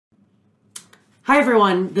Hi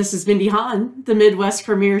everyone, this is Mindy Hahne, the Midwest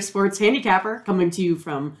Premier Sports Handicapper, coming to you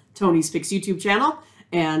from Tony's Picks YouTube channel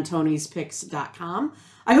and Tony'sPicks.com.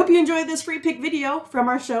 I hope you enjoyed this free pick video from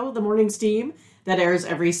our show, The Mornings Team, that airs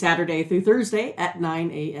every Saturday through Thursday at 9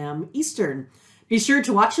 a.m. Eastern. Be sure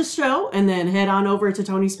to watch the show and then head on over to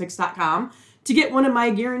Tony'sPicks.com to get one of my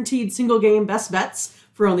guaranteed single game best bets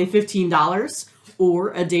for only $15, or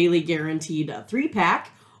a daily guaranteed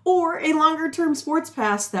 3-pack, or a longer-term sports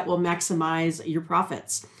pass that will maximize your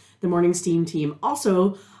profits. The Mornings Team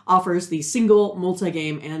also offers the single,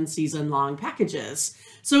 multi-game, and season-long packages.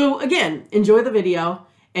 So again, enjoy the video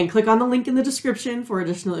and click on the link in the description for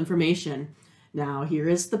additional information. Now here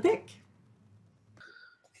is the pick.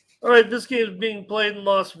 All right, this game is being played in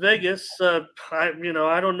Las Vegas. I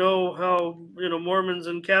don't know how Mormons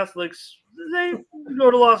and Catholics, they go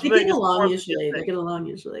to Las Vegas. They get along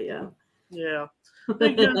usually, yeah. Yeah.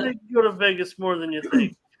 They go to Vegas more than you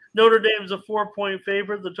think. Notre Dame's a 4-point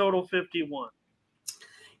favorite, the total 51.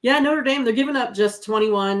 Yeah, Notre Dame, they're giving up just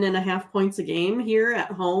 21.5 points a game here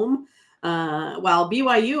at home. While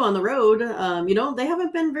BYU on the road, they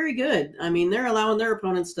haven't been very good. I mean, they're allowing their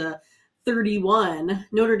opponents to 31.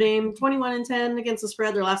 Notre Dame 21-10 against the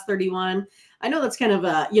spread, their last 31. I know that's kind of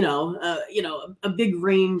a big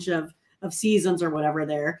range of seasons or whatever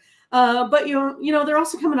there. But they're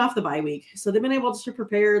also coming off the bye week, so they've been able to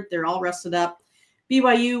prepare. They're all rested up.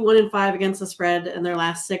 BYU 1-5 against the spread in their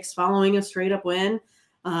last 6, following a straight up win.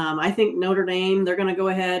 I think Notre Dame, they're going to go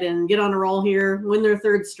ahead and get on a roll here, win their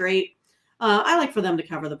 3rd straight. I like for them to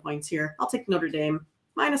cover the points here. I'll take Notre Dame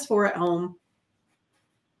 -4 at home.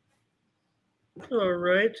 All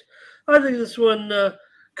right, I think this one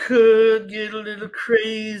could get a little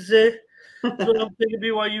crazy. So I'm thinking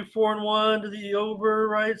BYU 4-1 to the over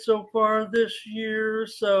right so far this year.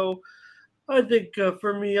 So I think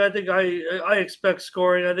for me, I think I expect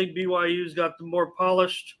scoring. I think BYU's got the more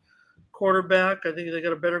polished quarterback. I think they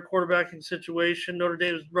got a better quarterbacking situation. Notre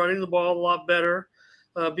Dame's running the ball a lot better.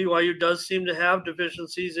 BYU does seem to have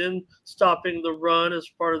deficiencies in stopping the run as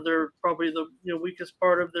part of their probably the weakest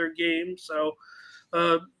part of their game. So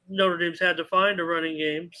Notre Dame's had to find a running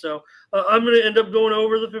game. So I'm going to end up going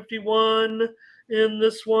over the 51 in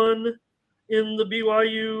this one, in the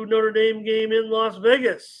BYU Notre Dame game in Las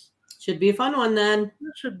Vegas. Should be a fun one then.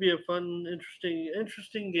 It should be a fun,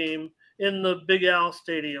 interesting game in the Big Al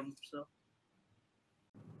Stadium.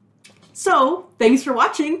 So thanks for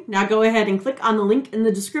watching. Now go ahead and click on the link in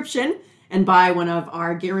the description and buy one of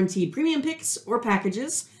our guaranteed premium picks or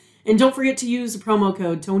packages. And don't forget to use the promo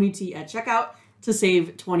code TonyT at checkout to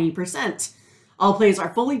save 20%. All plays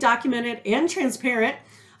are fully documented and transparent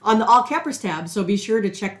on the All Cappers tab, so be sure to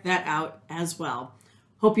check that out as well.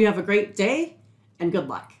 Hope you have a great day and good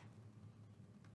luck.